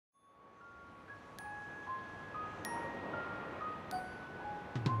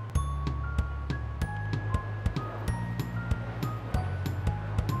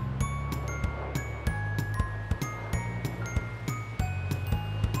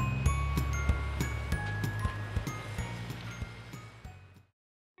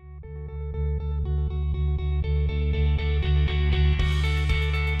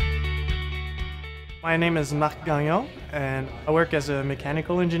My name is Marc Gagnon, and I work as a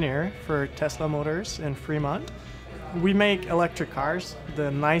mechanical engineer for Tesla Motors in Fremont. We make electric cars, the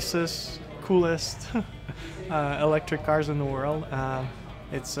nicest, coolest electric cars in the world.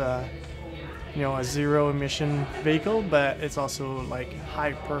 It's a zero-emission vehicle, but it's also like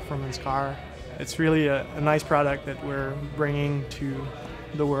high-performance car. It's really a nice product that we're bringing to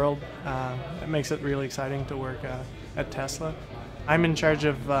the world. It makes it really exciting to work at Tesla. I'm in charge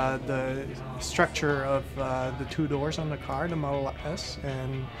of the structure of the two doors on the car, the Model S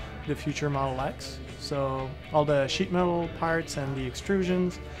and the future Model X. So all the sheet metal parts and the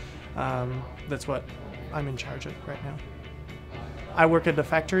extrusions, that's what I'm in charge of right now. I work at the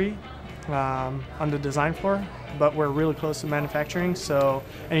factory on the design floor, but we're really close to manufacturing, so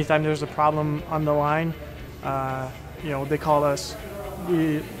anytime there's a problem on the line, they call us,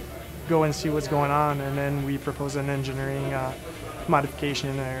 we go and see what's going on, and then we propose an engineering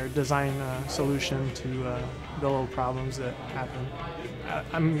modification or design solution to the little problems that happen.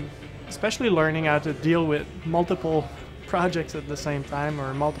 I'm especially learning how to deal with multiple projects at the same time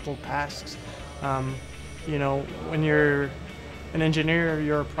or multiple tasks. When you're an engineer,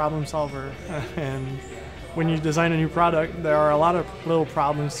 you're a problem solver, and when you design a new product, there are a lot of little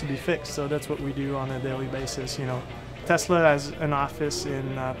problems to be fixed, so that's what we do on a daily basis. Tesla has an office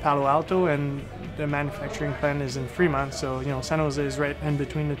in Palo Alto, and the manufacturing plant is in Fremont, so San Jose is right in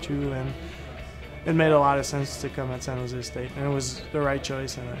between the two, and it made a lot of sense to come at San Jose State, and it was the right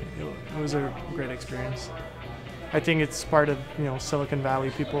choice, and it was a great experience. I think it's part of Silicon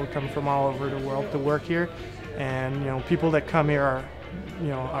Valley. People come from all over the world to work here, and people that come here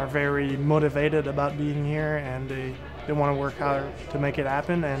are very motivated about being here, and they want to work hard to make it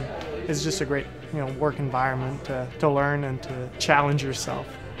happen, and it's just a great work environment to learn and to challenge yourself.